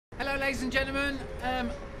ladies and gentlemen,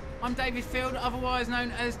 I'm David Field, otherwise known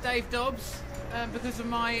as Dave Dobbs, because of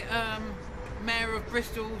my Mayor of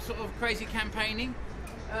Bristol sort of crazy campaigning.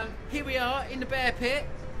 Here we are in the bear pit.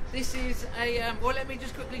 This is a, well, let me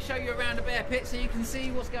just quickly show you around the bear pit so you can see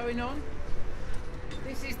what's going on.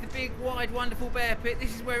 This is the big, wide, wonderful bear pit.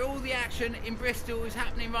 This is where all the action in Bristol is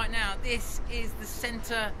happening right now. This is the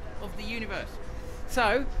centre of the universe.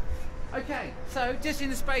 So, okay, so just in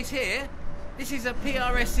the space here, this is a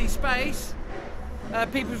PRSC space,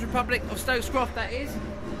 People's Republic of Stokes-Croft, that is.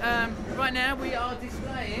 Right now we are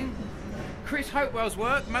displaying Chris Hopewell's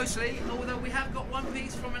work, mostly, although we have got one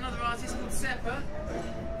piece from another artist called Seppa.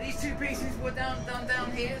 These two pieces were done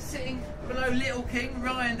down here, sitting below Little King,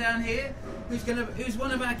 Ryan down here, who's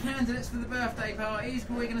one of our candidates for the birthday parties,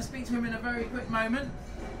 but we're going to speak to him in a very quick moment.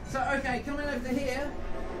 So, okay, coming over to here,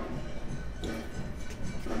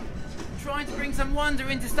 trying to bring some wonder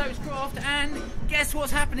into Stokes-Croft, and guess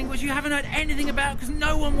what's happening, which you haven't heard anything about because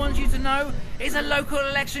no one wants you to know, is a local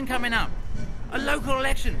election coming up. A local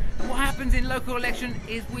election. What happens in local election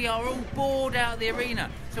is we are all bored out of the arena.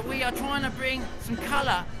 So we are trying to bring some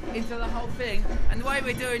colour into the whole thing, and the way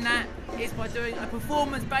we're doing that is by doing a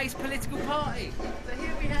performance-based political party. So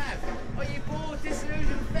here we have, are you bored,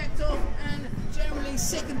 disillusioned, fecked off, and generally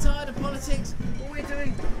sick and tired of politics? Well, we're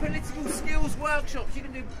doing political skills workshops. You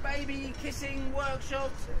can do baby kissing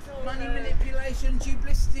workshops, money manipulation,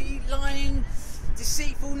 duplicity, lying,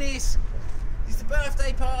 deceitfulness. It's the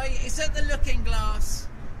birthday party, it's at the Looking Glass.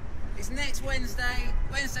 It's next Wednesday,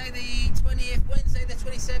 Wednesday the 20th, Wednesday the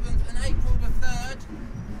 27th and April the 3rd.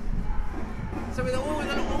 So with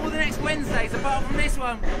all the next Wednesdays, apart from this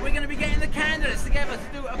one, we're going to be getting the candidates together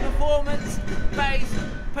to do a performance-based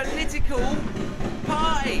political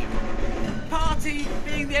party. Party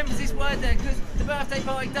being the emphasis word there, because the birthday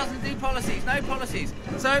party doesn't do policies, no policies.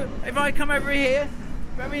 So if I come over here,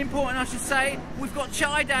 very important I should say, we've got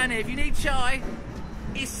chai down here. If you need chai,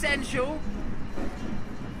 essential.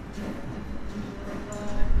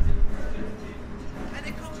 And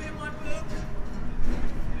a copy of my book,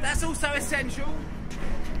 that's also essential.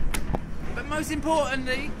 But most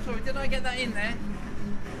importantly, sorry, did I get that in there?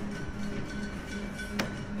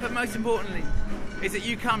 But most importantly, is that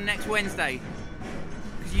you come next Wednesday,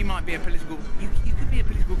 because you might be a political, you could be a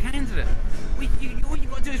political candidate. All you've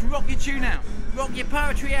got to do is rock your tune out, rock your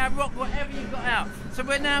poetry out, rock whatever you've got out. So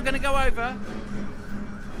we're now going to go over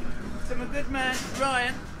to my good man,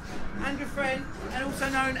 Ryan, and your friend, and also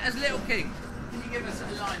known as Little King. Can you give us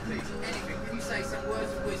a line, please? Anything. Can you say some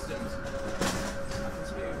words of wisdom?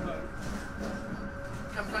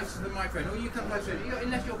 Come closer to the microphone, or you come closer,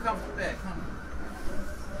 unless you're comfortable there. Come.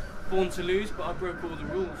 Born to lose, but I broke all the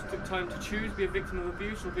rules. Took time to choose, be a victim of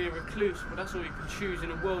abuse or be a recluse. Well, that's all you can choose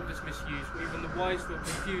in a world that's misused, where even the wise feel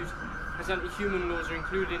confused, as anti-human laws are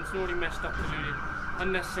included in already messed up, deluded.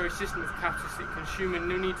 Unnecessary system of capitalistic consuming,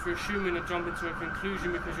 no need for assuming or jump into a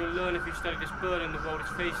conclusion, because you'll learn if you study this burden the world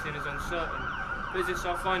is facing is uncertain. But is this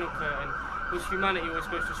our final curtain? Was humanity always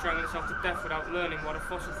supposed to strangle itself to death without learning while the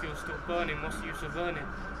fossil fuel's still burning? What's the use of earning?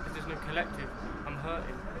 If there's no collective, I'm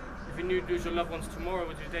hurting. If you knew you'd lose your loved ones tomorrow,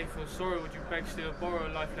 would your day feel sorrow? Would you beg, steal, or borrow?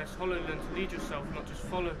 Life less hollow, learn to lead yourself, not just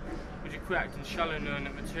follow? Would you quit acting shallow, knowing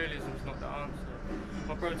that materialism's not the answer?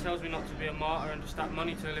 My bro tells me not to be a martyr and to stack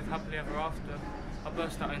money to live happily ever after. I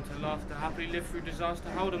burst out into laughter, happily live through disaster.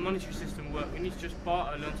 How would a monetary system work? We need to just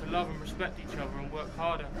barter, learn to love and respect each other and work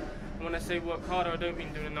harder. And when I say work harder, I don't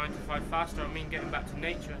mean doing a 9 to 5 faster, I mean getting back to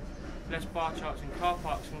nature. Less bar charts in car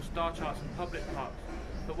parks, more star charts in public parks.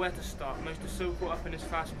 But where to start? Most are so caught up in this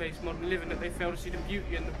fast-paced modern living that they fail to see the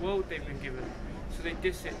beauty in the world they've been given. So they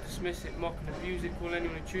diss it, dismiss it, mock and abuse it, call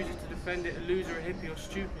anyone who chooses to defend it a loser, a hippie or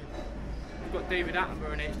stupid. We've got David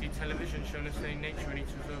Attenborough in HD television showing us that nature and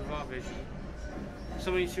each other of our vision.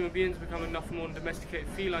 Some of these human beings become nothing more than domesticated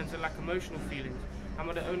felines that lack emotional feelings. Am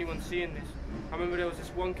I the only one seeing this? I remember there was this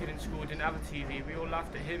one kid in school who didn't have a TV. We all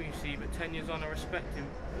laughed at him, you see, but 10 years on I respect him.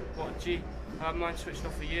 What a G. I have mine switched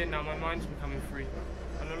off a year now, my mind's becoming free.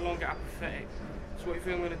 I'm no longer apathetic. So what do you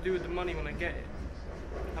think I'm going to do with the money when I get it?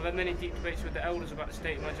 I've had many deep debates with the elders about the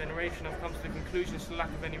state of my generation. I've come to the conclusion it's the lack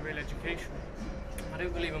of any real education. I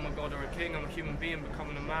don't believe I'm a god or a king, I'm a human being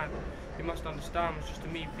becoming a man. You must understand, it's just a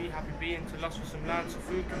me, be happy being, to lust for some land so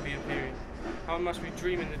food can be appearing. How I must be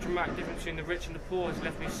dreaming, the dramatic difference between the rich and the poor has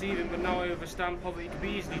left me seething, but now I understand poverty can be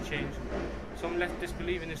easily changed. So I'm left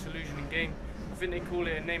disbelieving this illusion and game. I think they call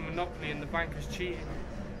it a name monopoly and the bankers cheating.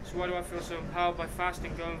 So why do I feel so empowered by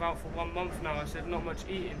fasting, going without for 1 month now? I said not much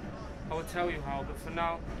eating. I will tell you how, but for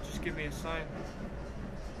now, just give me a sign.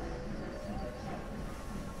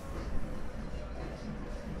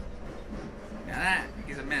 Now that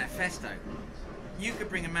is a manifesto. You could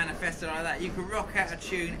bring a manifesto like that. You could rock out a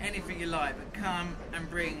tune, anything you like, but come and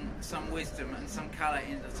bring some wisdom and some colour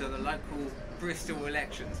into the local Bristol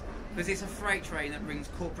elections. Because it's a freight train that brings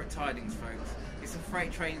corporate tidings, folks. It's a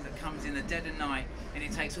freight train that comes in the dead of night and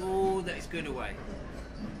it takes all that is good away.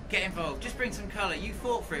 Get involved. Just bring some colour. You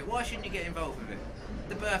fought for it. Why shouldn't you get involved with it?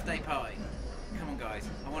 The birthday party. Come on, guys.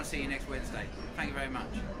 I want to see you next Wednesday. Thank you very much.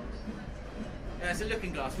 It's a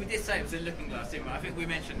looking glass. We did say it was a looking glass, didn't we? I think we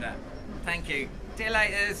mentioned that. Thank you. See you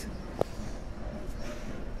laters.